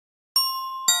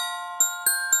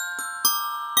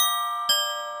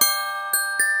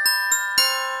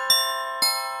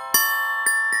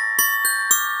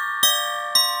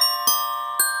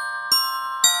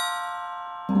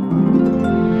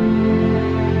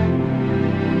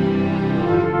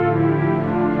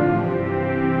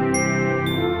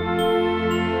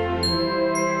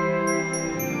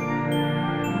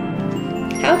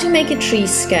make a tree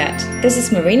skirt. This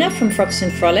is Marina from Frocks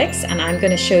and Frolics, and I'm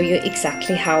going to show you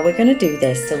exactly how we're going to do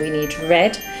this. So we need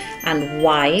red and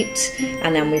white,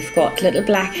 and then we've got little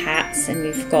black hats, and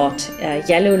we've got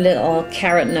yellow little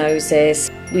carrot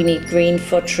noses. We need green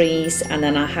for trees, and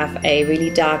then I have a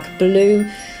really dark blue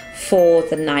for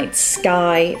the night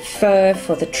sky, fur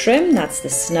for the trim, that's the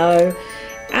snow.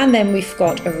 And then we've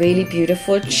got a really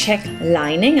beautiful check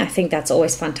lining. I think that's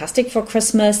always fantastic for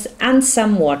Christmas. And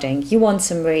some wadding. You want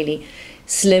some really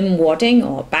slim wadding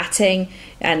or batting.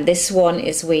 And this one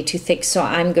is way too thick, so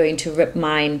I'm going to rip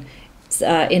mine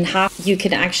in half. You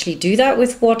can actually do that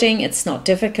with wadding. It's not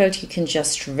difficult. You can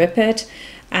just rip it.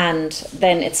 And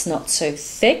then it's not so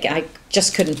thick. I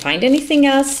just couldn't find anything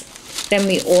else. Then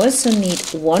we also need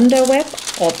Wonder Web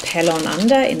or Pellon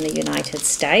Under in the United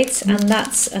States, and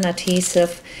that's an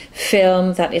adhesive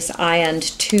film that is ironed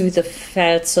to the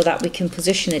felt so that we can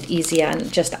position it easier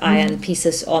and just iron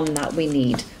pieces on that we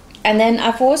need. And then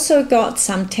I've also got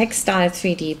some textile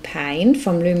 3D paint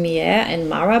from Lumiere and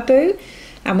Marabou,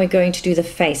 and we're going to do the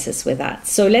faces with that.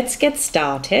 So let's get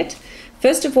started.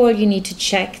 First of all, you need to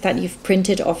check that you've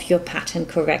printed off your pattern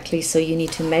correctly. So you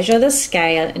need to measure the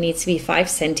scale. It needs to be 5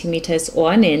 centimeters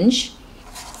or an inch.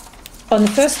 On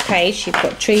the first page, you've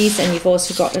got trees, and you've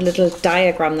also got a little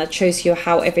diagram that shows you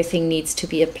how everything needs to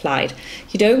be applied.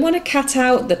 You don't want to cut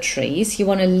out the trees. You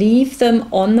want to leave them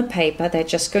on the paper. They're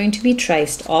just going to be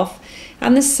traced off.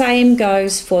 And the same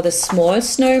goes for the small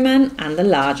snowman and the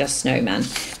larger snowman.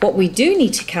 What we do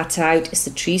need to cut out is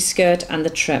the tree skirt and the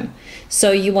trim.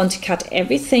 So you want to cut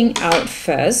everything out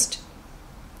first.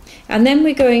 And then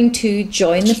we're going to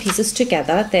join the pieces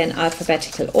together, then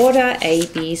alphabetical order, A,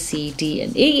 B, C, D,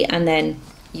 and E. And then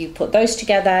you put those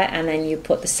together, and then you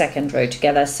put the second row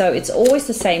together. So it's always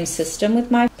the same system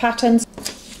with my patterns.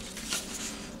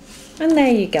 And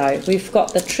there you go. We've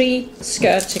got the tree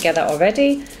skirt together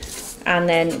already. And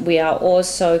then we are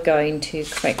also going to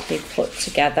correctly put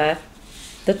together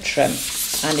the trim.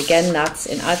 And again, that's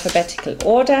in alphabetical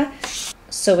order.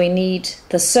 So we need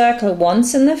the circle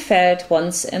once in the felt,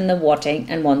 once in the wadding,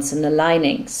 and once in the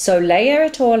lining. So layer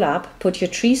it all up, put your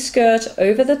tree skirt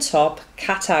over the top,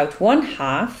 cut out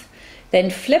 1/2, then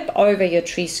flip over your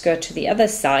tree skirt to the other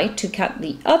side to cut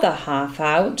the other half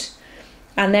out.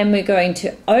 And then we're going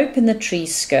to open the tree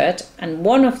skirt, and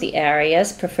one of the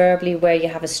areas, preferably where you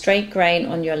have a straight grain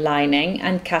on your lining,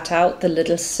 and cut out the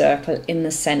little circle in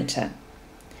the center.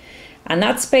 And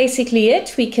that's basically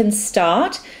it. We can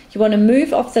start. You want to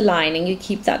move off the lining, you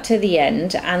keep that to the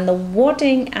end, and the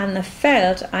wadding and the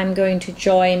felt I'm going to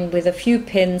join with a few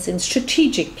pins in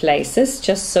strategic places,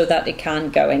 just so that it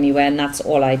can't go anywhere, and that's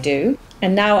all I do.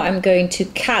 And now I'm going to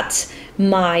cut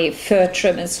my fur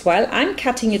trim as well. I'm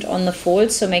cutting it on the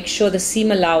fold, so make sure the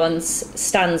seam allowance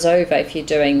stands over if you're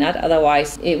doing that,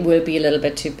 otherwise it will be a little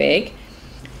bit too big.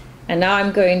 And now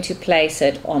I'm going to place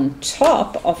it on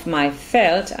top of my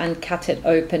felt and cut it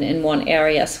open in one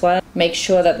area as well. Make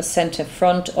sure that the center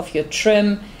front of your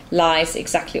trim lies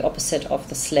exactly opposite of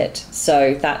the slit,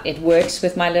 so that it works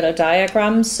with my little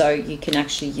diagram, so you can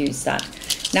actually use that.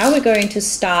 Now we're going to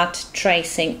start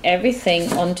tracing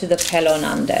everything onto the Pellon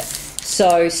Under.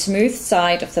 So smooth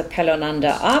side of the Pellon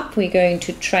Under up, we're going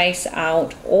to trace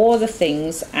out all the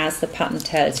things as the pattern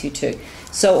tells you to.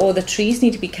 So all the trees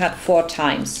need to be cut 4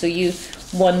 times. So you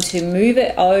want to move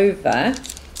it over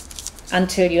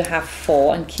until you have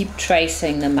 4 and keep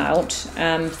tracing them out.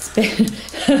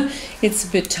 It's a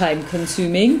bit time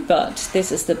consuming, but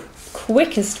this is the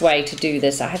quickest way to do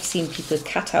this. I have seen people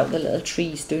cut out the little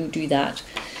trees. Don't do that.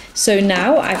 So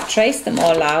now I've traced them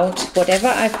all out. Whatever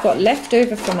I've got left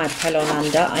over from my Pellon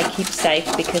Under, I keep safe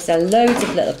because there are loads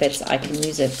of little bits I can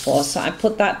use it for. So I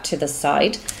put that to the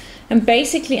side. And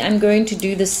basically I'm going to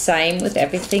do the same with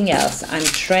everything else. I'm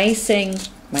tracing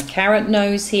my carrot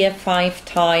nose here 5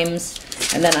 times,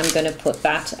 and then I'm going to put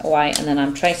that away, and then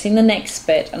I'm tracing the next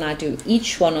bit, and I do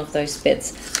each one of those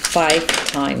bits 5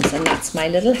 times, and that's my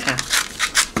little hat.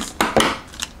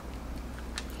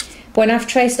 When I've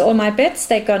traced all my bits,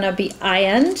 they're going to be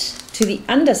ironed to the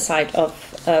underside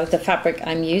of the fabric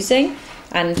I'm using.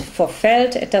 And for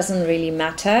felt, it doesn't really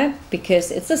matter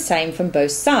because it's the same from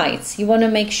both sides. You want to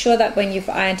make sure that when you've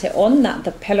ironed it on, that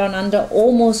the Pellon Under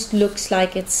almost looks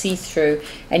like it's see-through,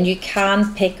 and you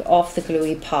can't pick off the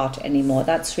gluey part anymore.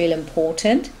 That's real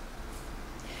important.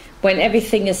 When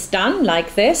everything is done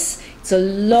like this, it's a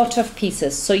lot of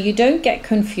pieces, so you don't get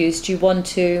confused. You want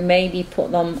to maybe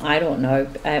put them, I don't know,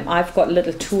 I've got a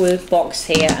little tool box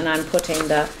here, and I'm putting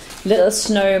the little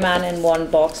snowman in one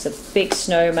box, a big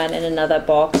snowman in another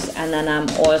box, and then I'm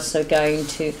also going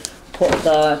to put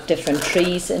the different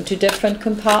trees into different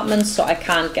compartments so I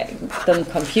can't get them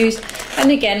confused. And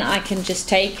again, I can just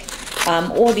take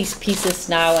all these pieces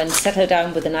now and settle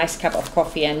down with a nice cup of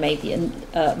coffee and maybe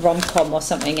a rom-com or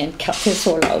something and cut this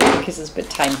all out because it's a bit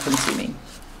time consuming.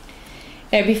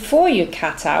 Now before you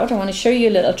cut out, I want to show you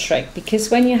a little trick, because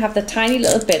when you have the tiny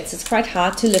little bits, it's quite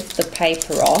hard to lift the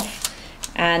paper off,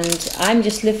 and I'm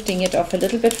just lifting it off a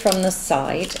little bit from the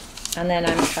side, and then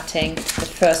I'm cutting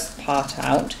the first part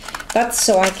out. That's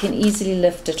so I can easily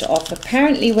lift it off.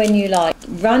 Apparently when you like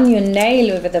run your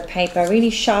nail over the paper, really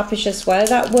sharpish as well,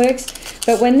 that works,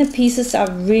 but when the pieces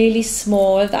are really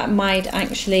small, that might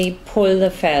actually pull the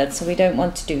felt, so we don't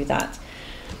want to do that.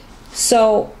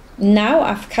 So now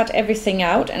I've cut everything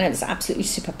out and it's absolutely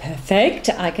super perfect.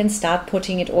 I can start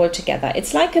putting it all together.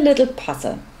 It's like a little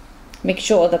puzzle. Make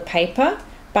sure the paper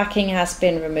backing has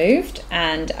been removed,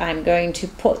 and I'm going to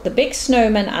put the big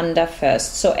snowman under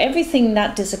first. So everything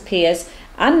that disappears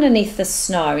underneath the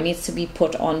snow needs to be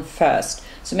put on first.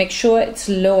 So make sure it's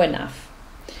low enough.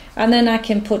 And then I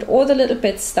can put all the little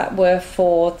bits that were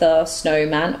for the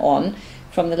snowman on,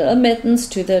 from the little mittens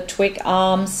to the twig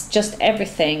arms, just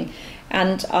everything.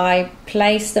 And I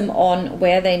place them on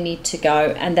where they need to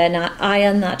go, and then I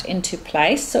iron that into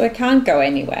place so it can't go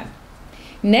anywhere.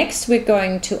 Next we're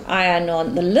going to iron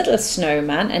on the little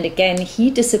snowman, and again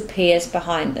he disappears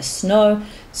behind the snow,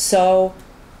 so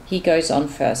he goes on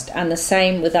first. And the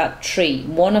same with that tree.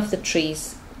 One of the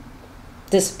trees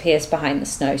disappears behind the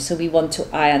snow, so we want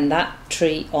to iron that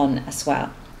tree on as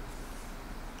well.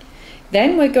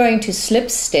 Then we're going to slip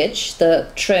stitch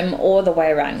the trim all the way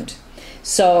around.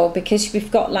 So because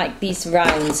we've got like these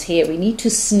rounds here, we need to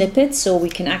snip it so we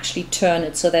can actually turn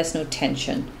it so there's no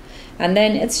tension. And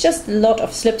then it's just a lot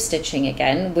of slip stitching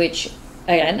again, which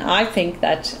again I think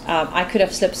that I could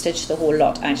have slip stitched the whole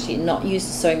lot actually, not use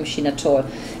the sewing machine at all.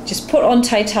 Just put on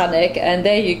Titanic and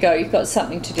there you go, you've got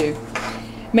something to do.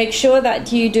 Make sure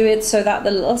that you do it so that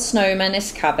the little snowman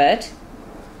is covered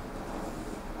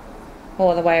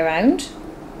all the way around.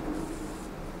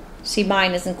 See,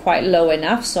 mine isn't quite low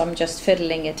enough, so I'm just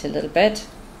fiddling it a little bit.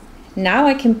 Now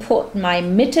I can put my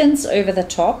mittens over the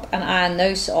top and iron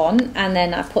those on, and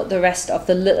then I put the rest of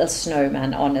the little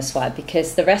snowman on as well,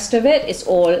 because the rest of it is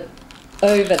all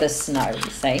over the snow, you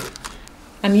see.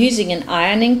 I'm using an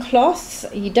ironing cloth.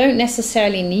 You don't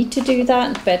necessarily need to do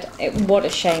that, but what a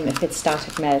shame if it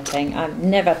started melting. I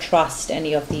never trust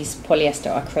any of these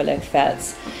polyester acrylic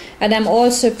felts. And I'm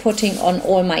also putting on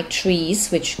all my trees,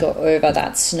 which go over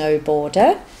that snow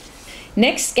border.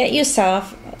 Next, get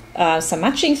yourself some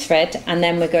matching thread, and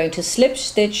then we're going to slip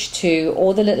stitch to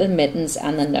all the little mittens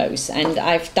and the nose. And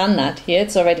I've done that here,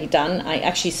 it's already done. I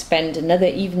actually spent another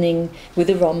evening with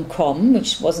a rom-com,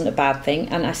 which wasn't a bad thing,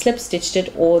 and I slip stitched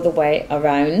it all the way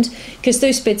around, because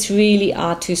those bits really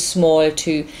are too small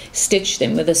to stitch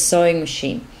them with a sewing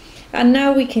machine. And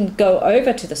now we can go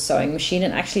over to the sewing machine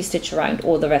and actually stitch around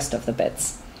all the rest of the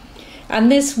bits. And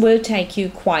this will take you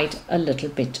quite a little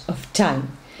bit of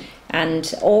time.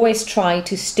 And always try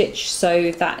to stitch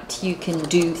so that you can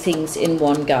do things in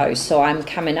one go. So I'm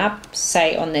coming up,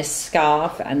 say on this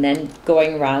scarf, and then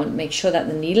going around. Make sure that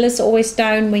the needle is always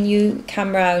down when you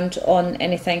come around on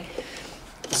anything.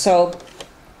 So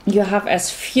you have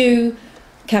as few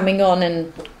coming on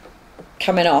and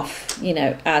coming off, you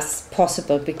know, as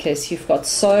possible, because you've got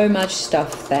so much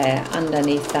stuff there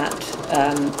underneath that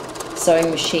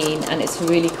sewing machine, and it's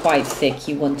really quite thick.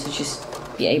 You want to just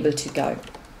be able to go.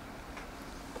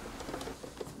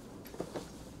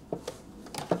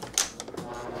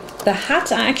 The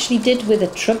hat I actually did with a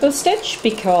triple stitch,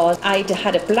 because I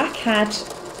had a black hat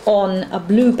on a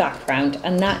blue background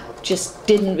and that just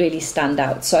didn't really stand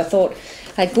out. So I thought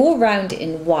I'd go around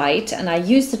in white, and I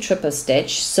used the triple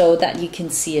stitch so that you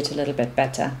can see it a little bit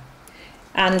better.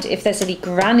 And if there's any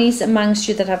grannies amongst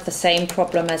you that have the same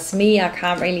problem as me, I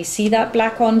can't really see that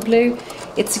black on blue,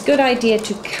 it's a good idea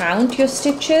to count your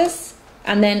stitches.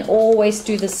 And then always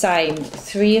do the same,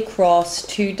 3 across,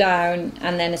 2 down,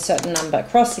 and then a certain number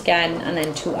across again, and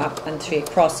then 2 up and 3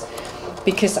 across,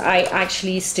 because I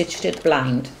actually stitched it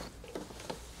blind.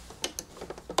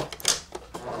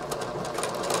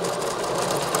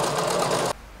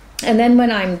 And then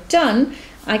when I'm done,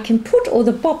 I can put all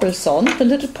the bobbles on, the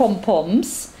little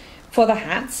pom-poms for the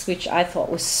hats, which I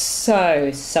thought was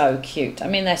so cute. I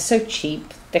mean, they're so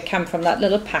cheap. They come from that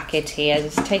little packet here.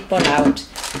 Just take one out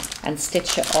and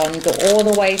stitch it on, go all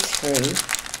the way through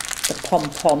the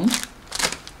pom-pom.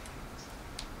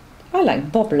 I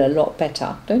like bobble a lot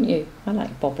better, don't you? I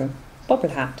like bobble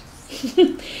hat.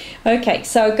 Okay,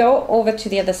 so go over to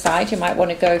the other side. You might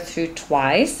want to go through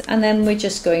twice, and then we're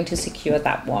just going to secure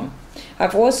that one.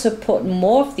 I've also put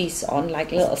more of these on,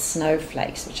 like little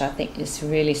snowflakes, which I think is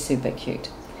really super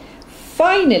cute.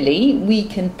 Finally, we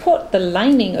can put the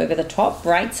lining over the top.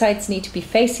 Right sides need to be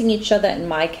facing each other. In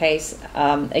my case,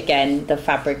 again, the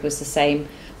fabric was the same,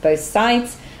 both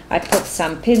sides. I put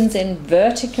some pins in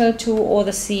vertical to all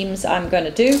the seams I'm going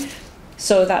to do,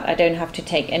 so that I don't have to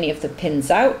take any of the pins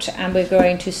out. And we're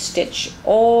going to stitch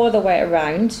all the way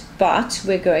around, but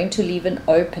we're going to leave an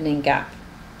opening gap.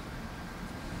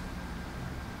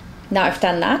 Now I've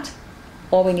done that,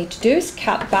 all we need to do is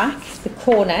cut back the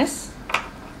corners,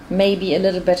 maybe a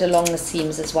little bit along the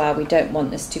seams as well. We don't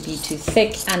want this to be too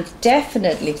thick, and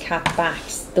definitely cut back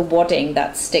the wadding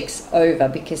that sticks over,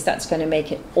 because that's going to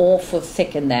make it awful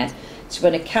thick in there. So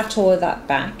we're going to cut all of that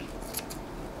back.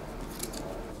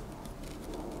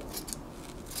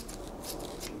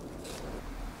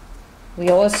 We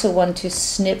also want to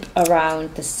snip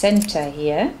around the center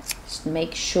here. Just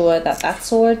make sure that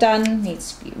that's all done.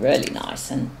 Needs to be really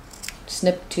nice, and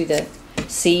snip to the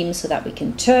seam so that we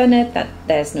can turn it, that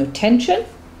there's no tension.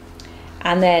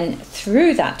 And then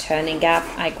through that turning gap,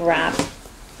 I grab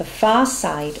the far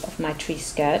side of my tree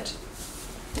skirt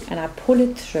and I pull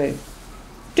it through.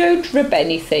 Don't rip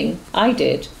anything. I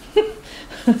did.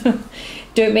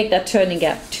 Don't make that turning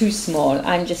gap too small.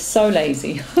 I'm just so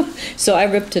lazy. So I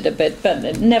ripped it a bit,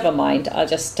 but never mind. I'll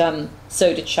just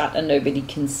sewed it shut and nobody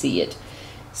can see it.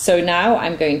 So now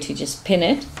I'm going to just pin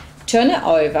it, turn it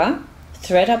over,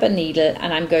 thread up a needle,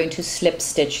 and I'm going to slip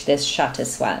stitch this shut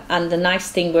as well. And the nice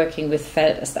thing working with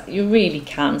felt is that you really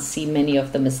can't see many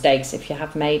of the mistakes. If you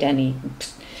have made any,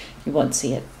 you won't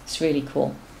see it. It's really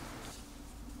cool.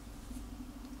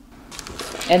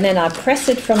 And then I press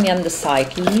it from the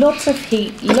underside. Lots of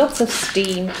heat, lots of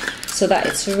steam, so that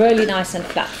it's really nice and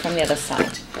flat from the other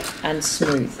side and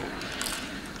smooth.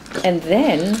 And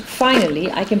then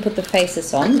finally I can put the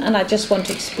faces on, and I just want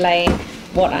to explain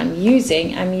what I'm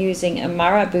using. I'm using a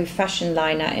Marabou fashion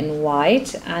liner in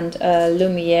white and a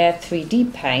Lumiere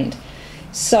 3D paint.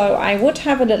 So I would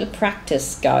have a little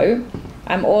practice go.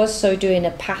 I'm also doing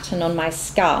a pattern on my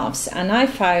scarves, and I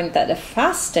found that the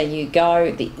faster you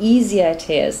go, the easier it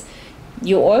is.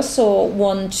 You also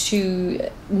want to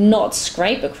not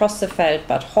scrape across the felt,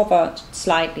 but hover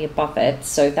slightly above it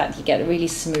so that you get a really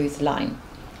smooth line.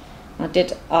 I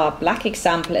did a black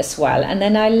example as well, and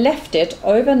then I left it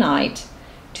overnight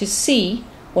to see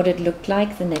what it looked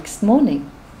like the next morning.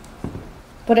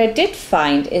 What I did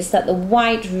find is that the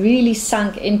white really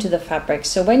sunk into the fabric.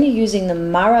 So when you're using the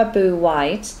Marabou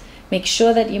white, make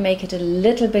sure that you make it a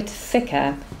little bit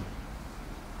thicker.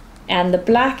 And the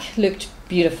black looked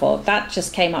beautiful. That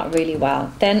just came out really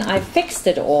well. Then I fixed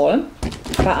it all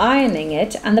by ironing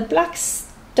it, and the black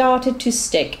started to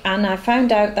stick. And I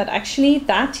found out that actually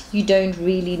that you don't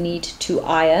really need to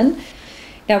iron.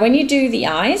 Now when you do the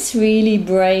eyes, really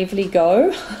bravely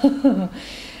go.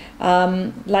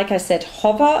 Like I said,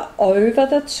 hover over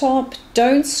the top,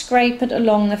 don't scrape it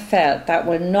along the felt, that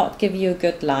will not give you a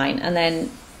good line, and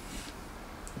then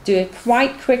do it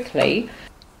quite quickly.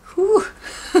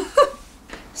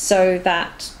 So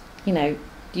that, you know,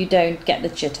 you don't get the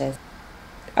jitters.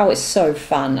 Oh, it's so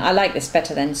fun. I like this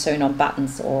better than sewing on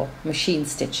buttons or machine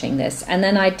stitching this. And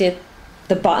then I did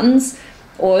the buttons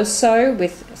also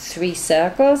with 3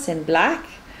 circles in black.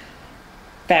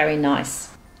 Very nice.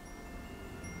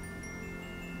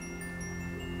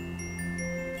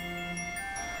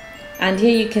 And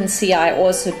here you can see I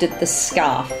also did the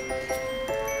scarf.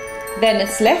 Then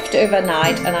it's left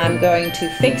overnight, and I'm going to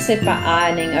fix it by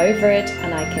ironing over it,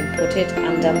 and I can put it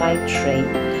under my tree.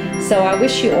 So I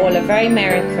wish you all a very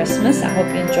Merry Christmas. I hope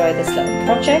you enjoy this little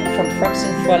project from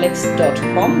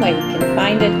frocksandfrolics.com, where you can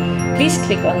find it. Please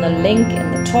click on the link in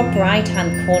the top right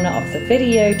hand corner of the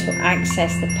video to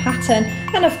access the pattern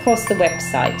and of course the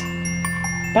website.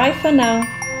 Bye for now.